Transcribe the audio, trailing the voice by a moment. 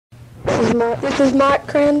This is Mike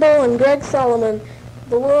Crandall and Greg Solomon,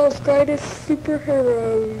 the world's greatest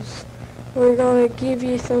superheroes. We're going to give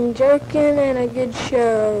you some joking and a good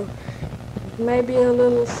show. Maybe a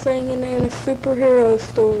little singing and a superhero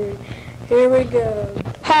story. Here we go.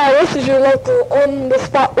 Hi, this is your local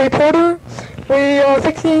on-the-spot reporter. We are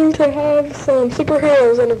fixing to have some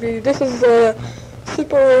superheroes interviewed. This is a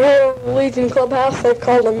Superhero Legion Clubhouse. They've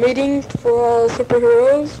called a meeting for all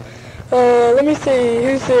superheroes. Let me see,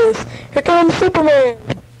 who's this? Here comes Superman.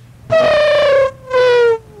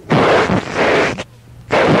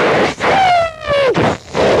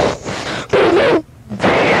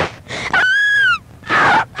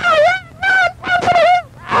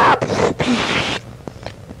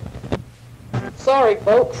 Sorry,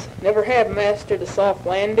 folks. Never have mastered a soft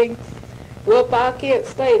landing. Well, if I can't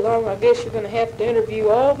stay long, I guess you're going to have to interview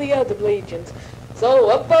all the other legions. So,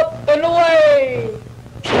 up, and away!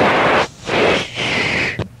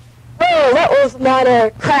 Oh, that was not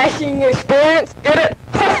a crashing experience, did it?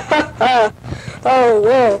 Oh,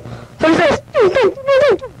 well. Who's this?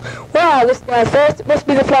 Wow, this guy's fast. It must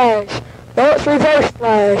be the Flash. No, it's Reverse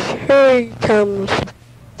Flash. Here he comes.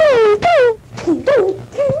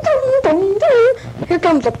 Here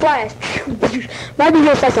comes the Flash. Maybe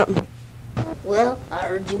he'll say something. Well, I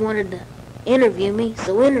heard you wanted to interview me,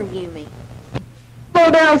 so interview me.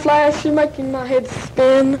 Slow down, Flash. You're making my head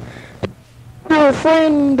spin. Your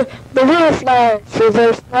friend, the real Flash,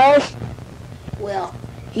 Reverse Flash. Well,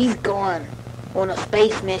 he's gone on a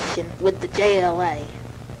space mission with the JLA.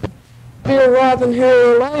 Be arriving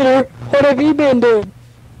here later. What have you been doing?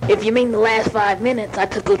 If you mean the last 5 minutes, I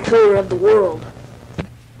took a tour of the world.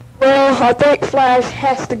 Well, I think Flash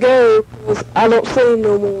has to go because I don't see him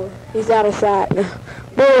no more. He's out of sight now.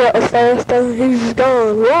 Boy, that was fast. He's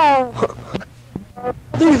gone. Wow.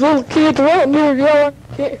 These little kids around here yelling.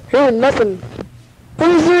 Can't hear nothing.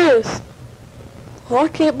 Who's this? Oh, I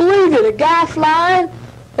can't believe it. A guy flying.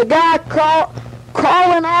 A guy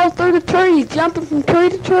crawling all through the trees, jumping from tree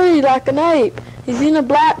to tree like an ape. He's in a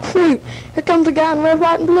black suit. Here comes a guy in red,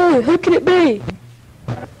 white, and blue. Who could it be?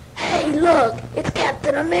 Hey, look, it's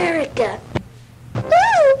Captain America. Ooh,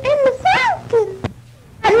 and the Falcon.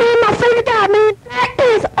 And me and my favorite guy, man. That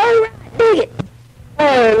is alright. Dig it.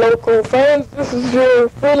 Hey, local fans, this is your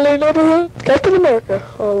friendly neighborhood, Captain America.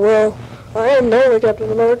 Oh, well, I am the only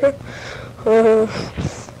Captain America.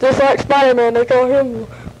 Just like Spider-Man, they call him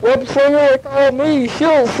Web Slinger, they call me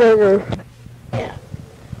Shield Slinger. Yeah,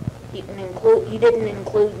 you didn't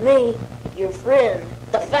include me, your friend,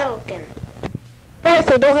 the Falcon.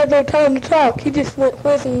 Master don't have no time to talk. He just went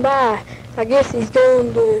whizzing by. I guess he's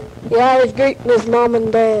going to... Yeah, he's greeting his mom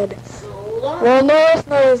and dad. So long. Well, no, it's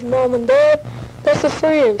not his mom and dad. That's his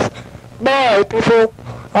friends. Bye, people.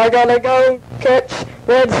 I gotta go catch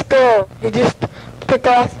Red Skull. He just took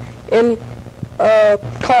off in a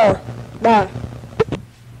car. Bye.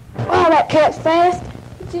 Wow, that cat's fast.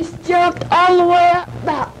 He just jumped all the way up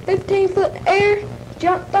about 15 foot in the air,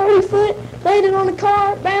 jumped 30 foot, landed on the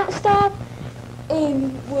car, bounced off,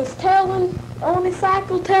 and was on his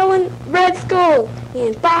cycle telling Red Skull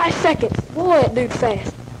in 5 seconds. Boy, that dude's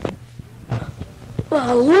fast.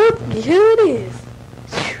 Well, look who it is.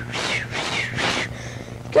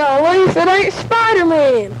 Golly, if it ain't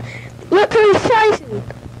Spider-Man. Look who he's chasing.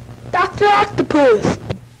 Dr. Octopus.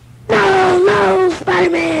 No,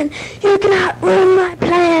 Spider-Man. You cannot ruin my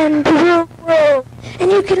plan to rule the world. And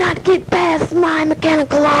you cannot get past my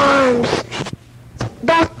mechanical arms.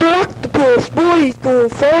 Dr. Octopus, boy, he's going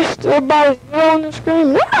fast. Everybody's yelling and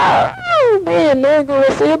screaming. Oh, man, they're going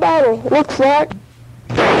to see a battle. Looks like.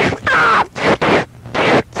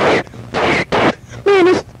 Man,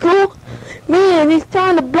 this is cool. Man, he's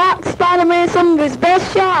trying to block Spider-Man some of his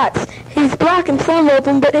best shots. He's blocking some of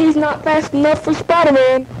them, but he's not fast enough for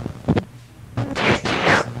Spider-Man.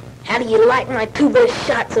 How do you like my 2 best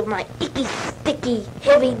shots of my icky, sticky,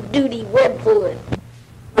 heavy-duty web fluid?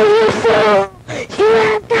 Beautiful! You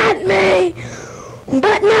have got me!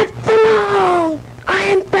 But not for long! I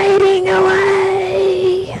am fading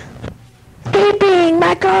away! Beeping!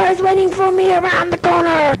 My car is waiting for me around the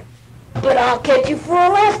corner! But I'll catch you for a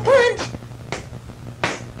last punch!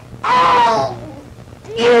 Oh!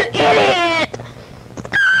 You idiot!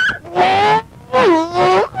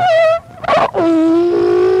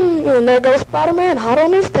 And there goes Spider-Man hot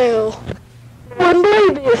on his tail. Wouldn't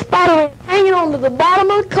believe it. Spider-Man hanging onto the bottom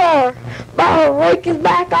of the car while he rake his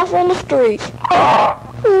back off on the street. Wow.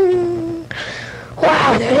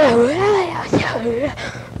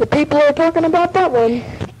 The people are talking about that one.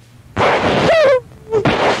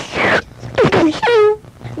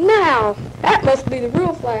 Now, that must be the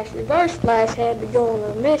real Flash. Reverse Flash had to go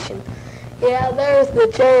on a mission. Yeah, there's the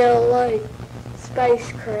JLA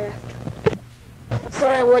spacecraft.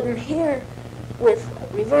 Sorry I wasn't here with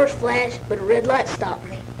reverse flash, but a red light stopped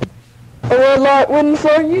me. A red light wouldn't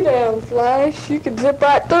slow you down, Flash. You could zip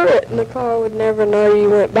right through it and the car would never know you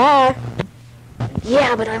went by.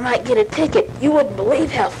 Yeah, but I might get a ticket. You wouldn't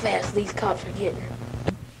believe how fast these cops are getting.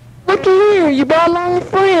 Looky here, you brought along a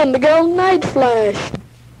friend, the Golden Age Flash.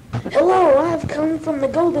 Hello, I have come from the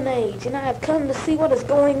Golden Age, and I have come to see what is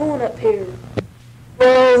going on up here.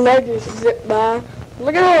 Well, they just zipped by.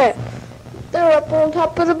 Look at that. They're up on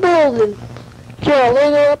top of the building.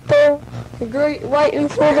 Carolina up there, waiting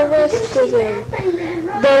for the rest of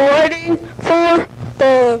them. They're waiting for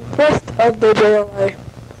the rest of the JLA.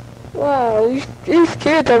 Wow, these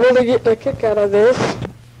kids are really getting a kick out of this.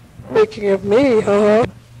 Speaking of me, huh?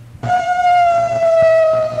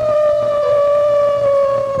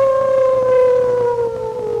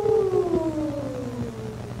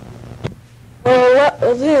 Well, that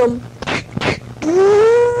was him.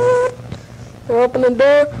 They're opening the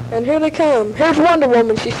door, and here they come. Here's Wonder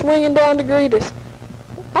Woman. She's swinging down to greet us.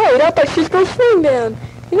 Oh, I thought she was going to swing down.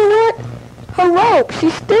 You know what? Her rope,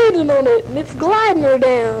 she's standing on it, and it's gliding her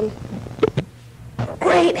down.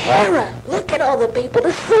 Great Hera! Look at all the people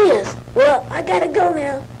to see us. Well, I gotta go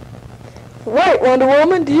now. Wait, Wonder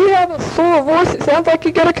Woman, do you have a sore voice? It sounds like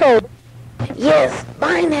you got a cold. Yes,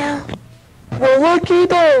 bye now. Well, looky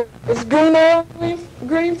there. It's Green Arrow,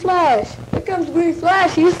 Green Flash. Here comes Green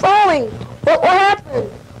Flash. He's falling. What happened?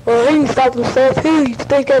 Well, he can stop himself. He needs to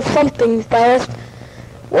think of something fast.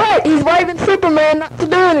 What? He's waving Superman not to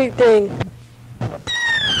do anything.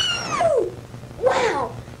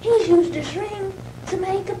 Wow, he's used his ring to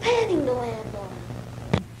make a padding to land on.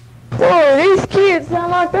 Boy, these kids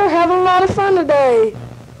sound like they're having a lot of fun today.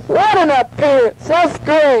 What an appearance. That's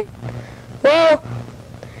great. Well,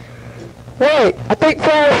 wait, I think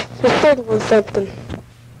Flash is signaling something.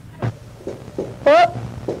 What?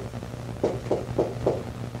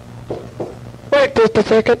 Wait just a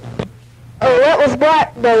second. Oh, that was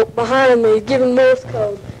Black Bolt behind me giving Morse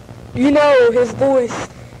code. You know his voice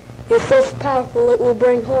is so powerful it will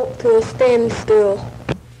bring Hulk to a standstill.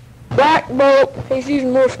 Black Bolt, he's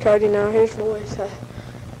using Morse code, you know, his voice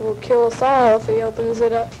will kill us all if he opens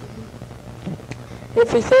it up.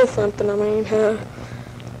 If he says something, I mean.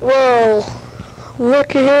 Well,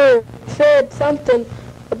 look here. He said something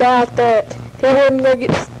about that he wasn't going to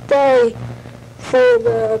get to stay for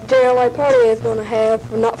the JLA party he was going to have,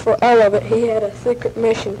 not for all of it. He had a secret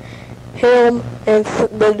mission. Him and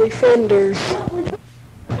the Defenders.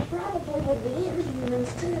 Probably with the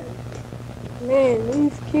Inhumans too. Man,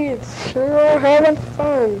 these kids sure are having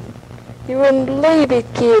fun. You wouldn't believe it,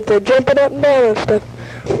 kids. They're jumping up and down and stuff.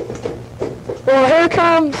 Well, here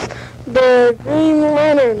comes the Green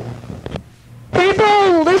Lantern.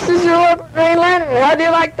 People, this is your local Green Lantern. How do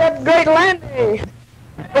you like that great landing?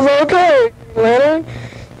 It's okay, Green Lantern.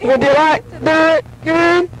 Would you like to do it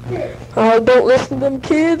good? Oh, don't listen to them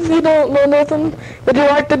kids. You don't know nothing. Would you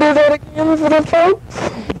like to do that again for the folks?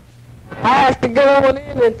 I have to go on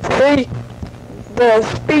in and see the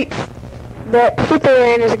speech that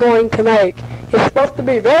Superman is going to make. It's supposed to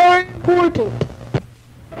be very important.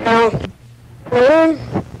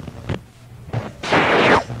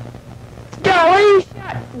 Golly, he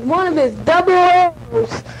shot one of his double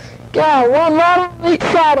arrows. God, one right on each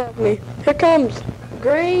side of me. Here comes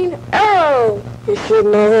Green Arrow. You should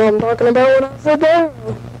know who I'm talking about when I said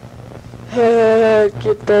arrow.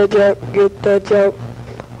 Get the joke, get the joke.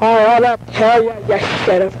 Alright, I'll tell you, you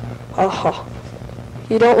should have. Uh-huh.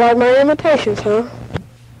 You don't like my imitations, huh?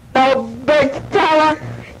 Oh, big fella,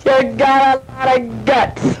 you got a lot of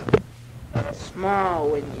guts. Smile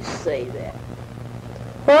when you say that.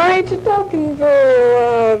 Why ain't you talking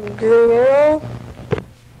very Green Arrow?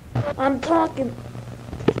 I'm talking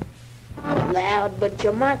loud, but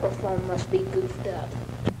your microphone must be goofed up.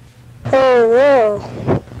 Oh, well.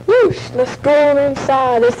 Whoosh, let's go on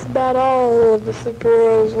inside. It's about all of the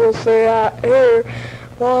superheroes we'll see out here.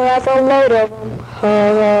 Well, that's a load of them.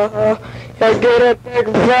 You get it, big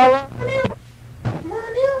fella?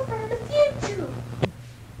 Monel from the future.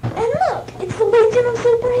 And look, it's the Legion of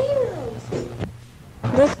Superheroes.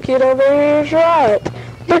 This kid over here is right.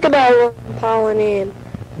 Look at that one piling in.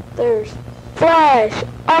 There's Flash,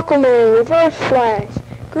 Aquaman, Reverse Flash,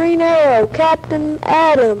 Green Arrow, Captain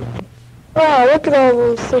Atom. Wow, look at all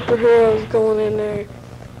those superheroes going in there.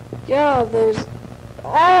 Yeah, there's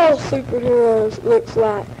all superheroes, looks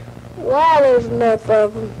like. Wow, there's enough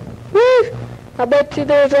of them. Woo! I bet you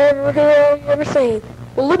there's every hero you ever seen.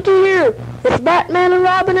 Well, looky here. It's Batman and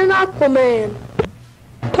Robin and Aquaman.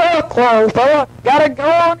 Talk, clone fella. Gotta go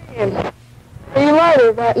on in. See you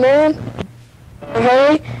later, Batman.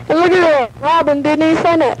 Hey, and look at that. Robin didn't even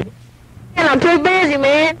say nothing. And I'm too busy,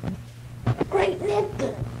 man. Great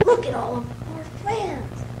Nicton, look at all of our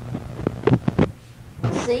friends.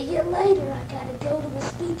 See you later. I gotta go to the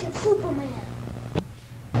speech of Superman.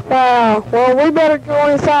 Wow, well, we better go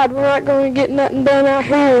inside. We're not going to get nothing done out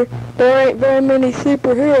here. There ain't very many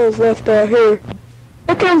superheroes left out here.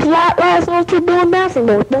 Here comes Light Last Ultra Boy bouncing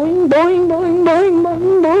boy. Boing, boing, boing, boing,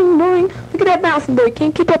 boing, boing, boing. Look at that bouncing boy.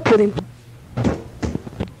 Can't keep up with him.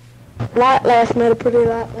 Light Last made a pretty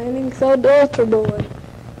light landing, so did Ultra Boy.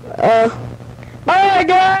 Bye,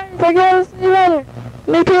 guys. I gotta see you later.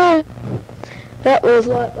 Me too. That was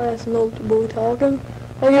Light Last and Ultra Boy talking.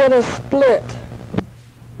 I got a split.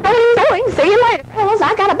 Boing, boing, see you later, fellas.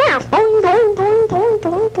 I gotta bounce. Boing, boing, boing, boing,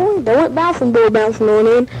 boing, boing. They went bouncing boy bouncing on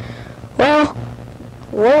in. Well,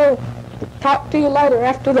 we'll talk to you later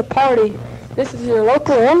after the party. This is your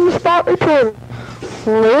local on-the-spot reporter.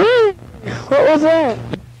 What was that?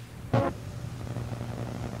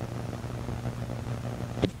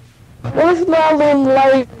 What's all them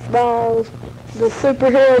laser balls? The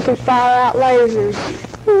superheroes who fire out lasers.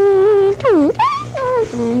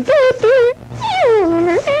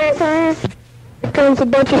 Here comes a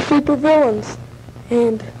bunch of supervillains.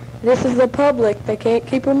 And this is the public. They can't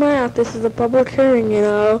keep them out. This is a public hearing, you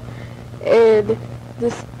know. And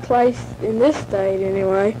this place, in this state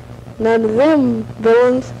anyway, none of them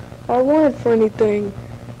villains are wanted for anything.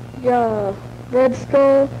 Yeah, Red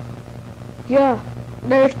Skull. Yeah,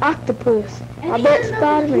 there's Octopus. I bet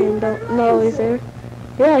Spider-Man don't know he's there.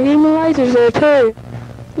 Yeah, Human Laser's there too.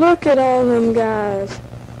 Look at all them guys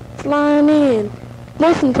flying in.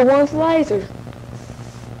 Listen to one's laser.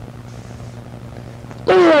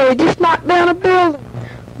 Look, he just knocked down a building.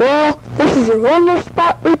 Well, this is your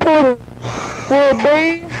on-the-spot reporter. Will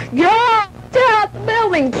be, yeah, tear out the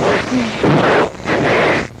building.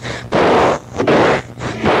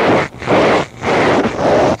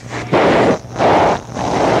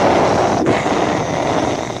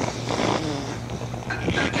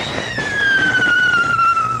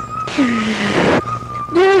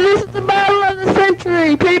 Dude, this is the battle of the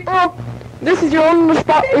century, people. This is your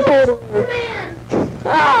on-the-spot reporter.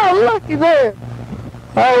 Oh, looky there.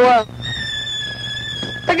 Oh, wow.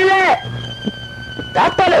 Look at that. I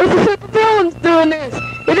thought it was the supervillains doing this.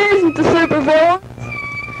 It isn't the supervillains.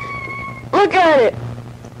 Look at it.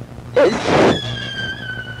 It's...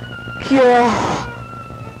 Yeah.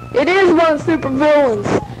 It is one of the supervillains.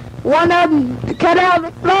 One of them cut out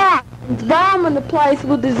the fly. He's bombing the place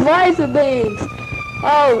with his laser beams.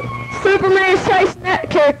 Oh, Superman's chasing that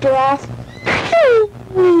character off.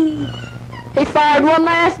 He fired one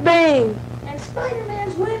last beam. And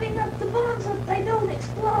Spider-Man's waving up the bombs so they don't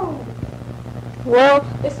explode. Well,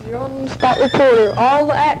 this is your on-the-spot reporter. All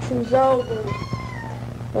the action's over.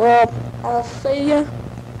 Well, I'll see you.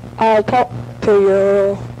 I'll talk to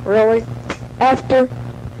you, really, after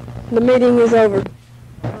the meeting is over.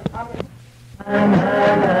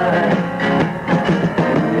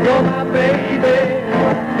 You're my baby,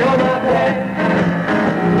 you're my pet.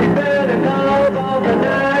 You better know all the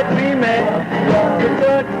night we met. You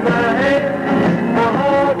touched my hand, my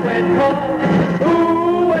heart went cold.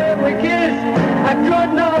 Ooh, when we kissed, I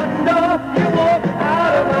could not stop. You walked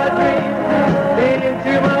out of my dreams,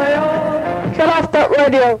 into my own. Cut off that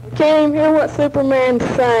radio. Can't even hear what Superman's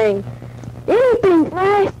saying. Anything,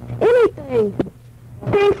 Flash, anything.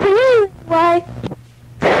 Thanks for you, anyway.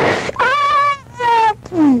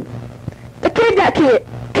 The kid got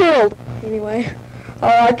killed. Anyway,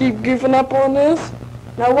 I keep goofing up on this.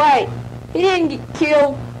 No, wait. He didn't get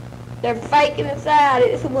killed. They're faking us out.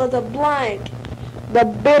 It was a blank. The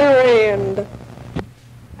bitter end.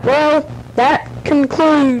 Well, that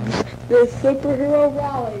concludes the superhero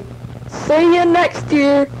rally. See you next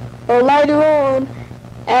year or later on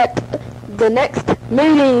at the next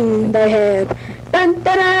meeting they have. Dun,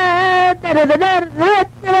 da, da, da, da, da, da, da,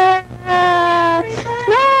 da,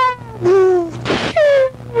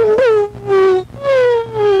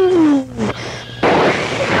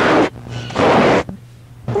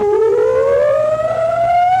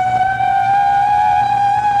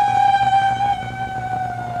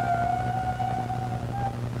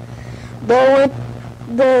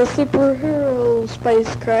 the superhero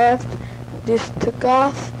spacecraft just took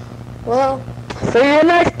off. Well, see you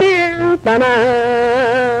next year.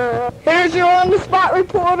 Bye-bye. Here's your on-the-spot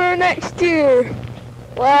reporter next year.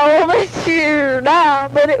 Well, this year now,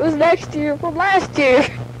 but it was next year from last year.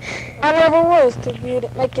 I never was too good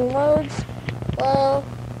at making words. Well,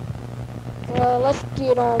 let's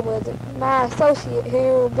get on with it. My associate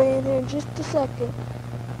here will be in here in just a second.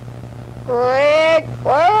 Greg,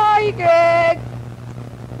 where are you, Greg?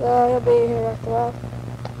 He'll be here after a while.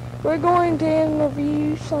 We're going to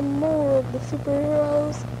interview some more of the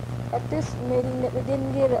superheroes at this meeting that we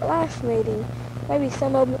didn't get at last meeting. Maybe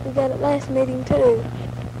some of them we got at last meeting too.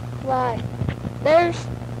 Why? No,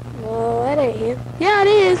 that ain't him. Yeah, it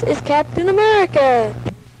is. It's Captain America.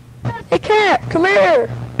 Hey, Cap, come here.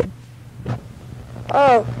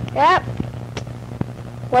 Oh, Cap.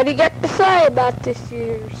 What do you got to say about this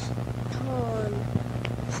year's Con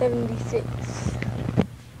 76?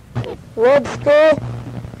 Red Skull,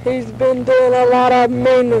 he's been doing a lot of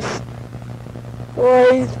meanness.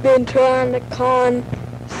 Well, he's been trying to con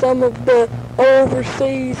some of the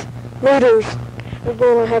overseas leaders. We're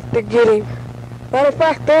going to have to get him. Matter of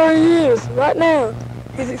fact, there he is, right now.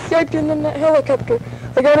 He's escaping in that helicopter.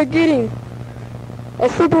 I gotta get him. A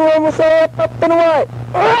Superman will say up and away.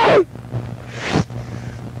 Ah!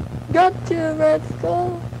 Gotcha, Red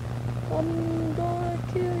Skull. I'm gonna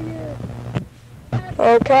kill you.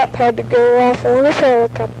 Oh, Cap had to go off on his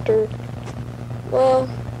helicopter. Well,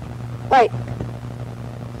 wait.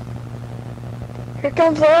 Here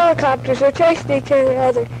comes the helicopters. They're chasing each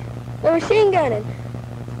other. They're machine gunning.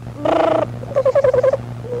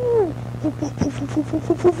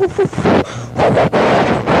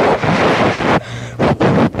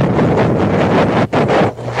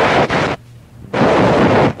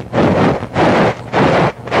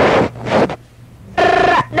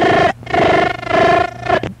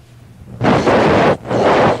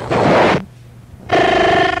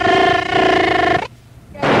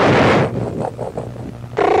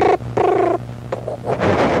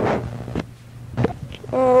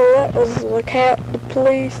 The Cap, the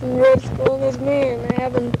police, and Red Skull and his men are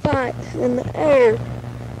having fights in the air.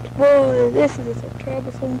 Boy, this is a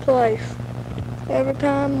troublesome place. Every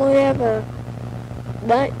time we have a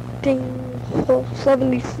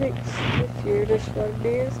 1976 this year, that's what it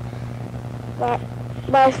is. Like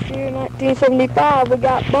last year, 1975, we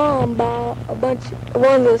got bombed by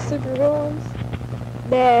one of the super villains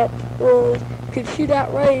that could shoot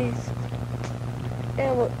out rays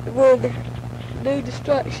and would do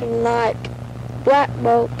destruction like Black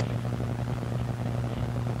Bolt.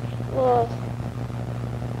 Well,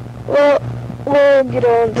 we'll get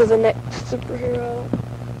on to the next superhero.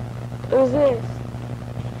 Who's this?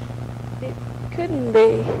 It couldn't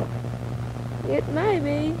be. It may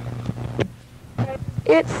be.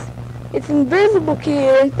 It's Invisible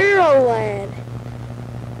Kid and Pharaoh Lad.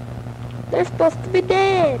 They're supposed to be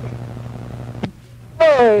dead.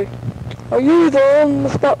 Hey, are you the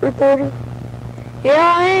on-the-spot reporter?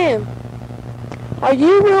 Yeah, I am. Are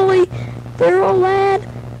you really Pharaoh Lad,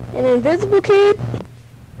 an Invisible Kid?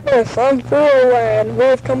 Yes, I'm Pharaoh Lad.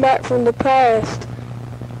 We've come back from the past,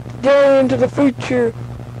 journey into the future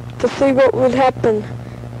to see what would happen.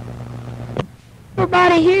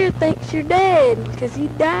 Everybody here thinks you're dead because you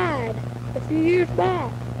died a few years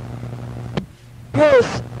back.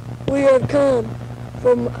 Yes, we have come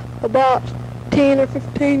from about 10 or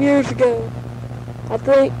 15 years ago. I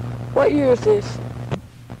think, what year is this?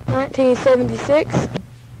 1976.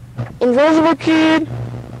 Invisible Kid,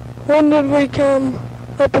 when did we come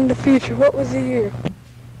up in the future? What was the year?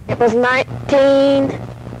 It was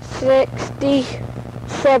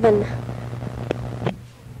 1967.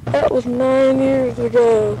 That was 9 years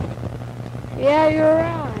ago. Yeah, you're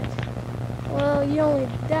right. Well, you only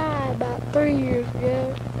died about 3 years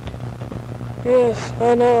ago. Yes,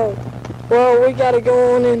 I know. Well, we gotta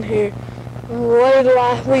go on in here. Wait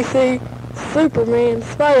till we see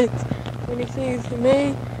Superman's face when he sees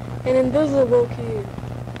me and Invisible Kid.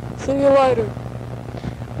 See you later.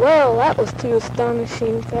 Well, that was too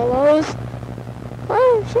astonishing, fellows.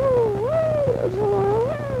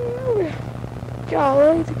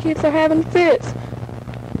 Golly, the kids are having fits.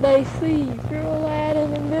 They see Pharaoh Lad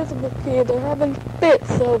and Invisible Kid. They're having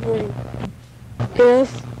fits over him.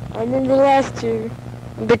 Yes, I remember last year.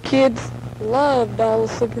 The kids loved all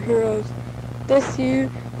the superheroes. This year,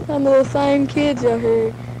 some of the same kids are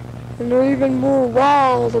here. And there are even more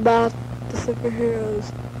walls about the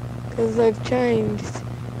superheroes. Because they've changed.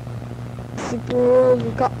 The superheroes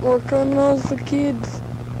have got more criminals. The kids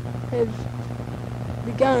have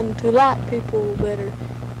begun to like people better.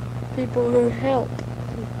 People who help.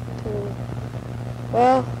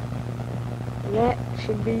 Well, that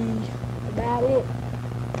should be about it.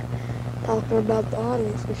 Talking about the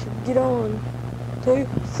audience, we should get on to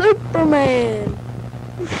Superman.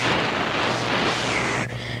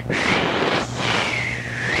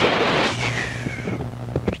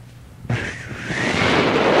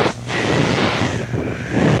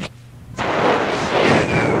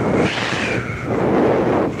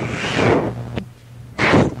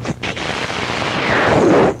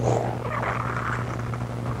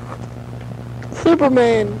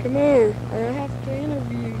 Superman, come here. I have to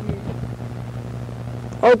interview you.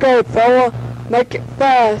 Okay, fella, make it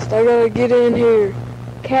fast. I gotta get in here.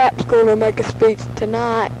 Cap's gonna make a speech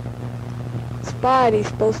tonight. Spidey's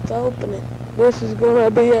supposed to open it. This is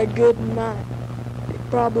gonna be a good night.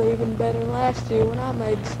 Probably even better than last year when I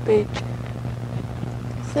made the speech.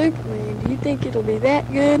 Superman, do you think it'll be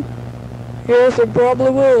that good? Yes, it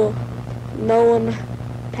probably will. Knowing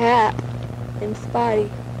Cap and Spidey.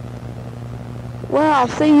 Well, I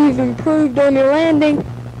see you've improved on your landing.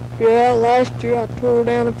 Yeah, last year I tore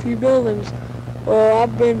down a few buildings. Well,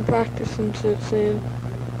 I've been practicing since then.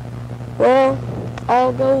 Well,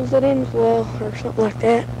 all goes that ends well, or something like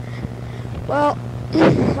that. Well,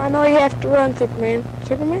 I know you have to run, Superman.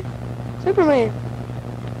 Superman? Superman?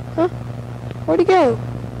 Huh? Where'd he go?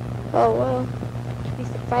 Oh, well, he's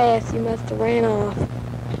so fast, he must have ran off.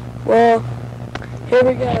 Well, here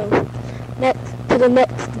we go. Next, to the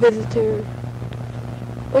next visitor.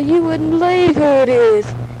 Well, you wouldn't believe who it is.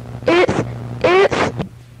 It's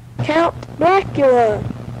Count Dracula.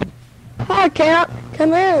 Hi, Count.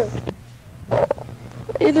 Come in.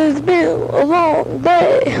 It has been a long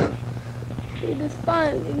day. It is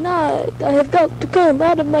finally night. I have got to come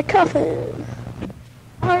out of my coffin.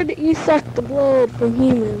 I heard that you suck the blood from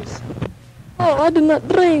humans. Oh, I do not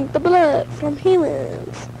drink the blood from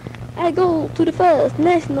humans. I go to the First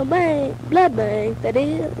National Blood Bank, that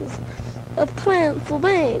is, of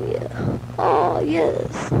Transylvania. Oh,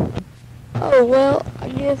 yes. Oh, well, I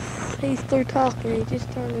guess he's through talking. He just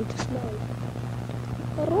turned into smoke.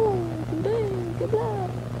 I don't drink the blood.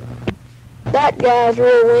 That guy's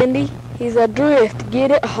real windy. He's adrift.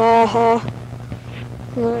 Get it? Ha ha.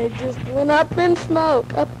 Well, he just went up in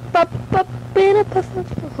smoke. Up in a puff of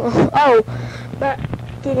smoke. Oh, back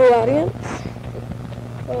to the audience.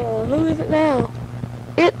 Who is it now?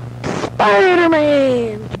 It's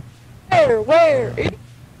Spider-Man. Where? In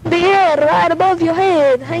the air, right above your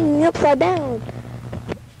head, hanging upside down.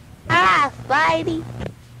 Hi, Spidey.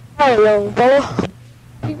 Hi, young fella.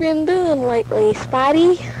 What you been doing lately,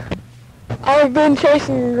 Spidey? I've been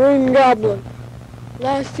chasing Green Goblin.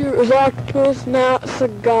 Last year it was Octopus, now it's a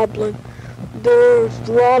Goblin. There's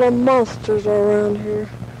a lot of monsters around here.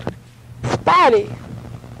 Spidey,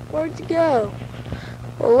 where'd you go?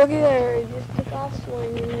 Well, looky there, he just took off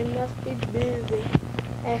swinging. They must be busy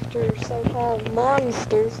after so-called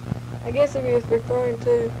monsters. I guess if he was referring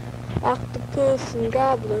to Octopus and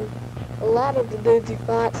Goblin, a lot of the dudes he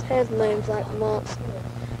fights has names like monsters.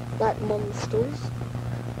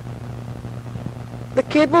 The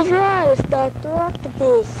kid was right, it's Dr.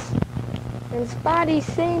 Octopus. And Spidey's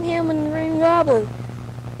seen him and the Green Goblin.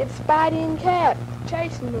 It's Spidey and Cap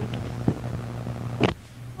chasing them.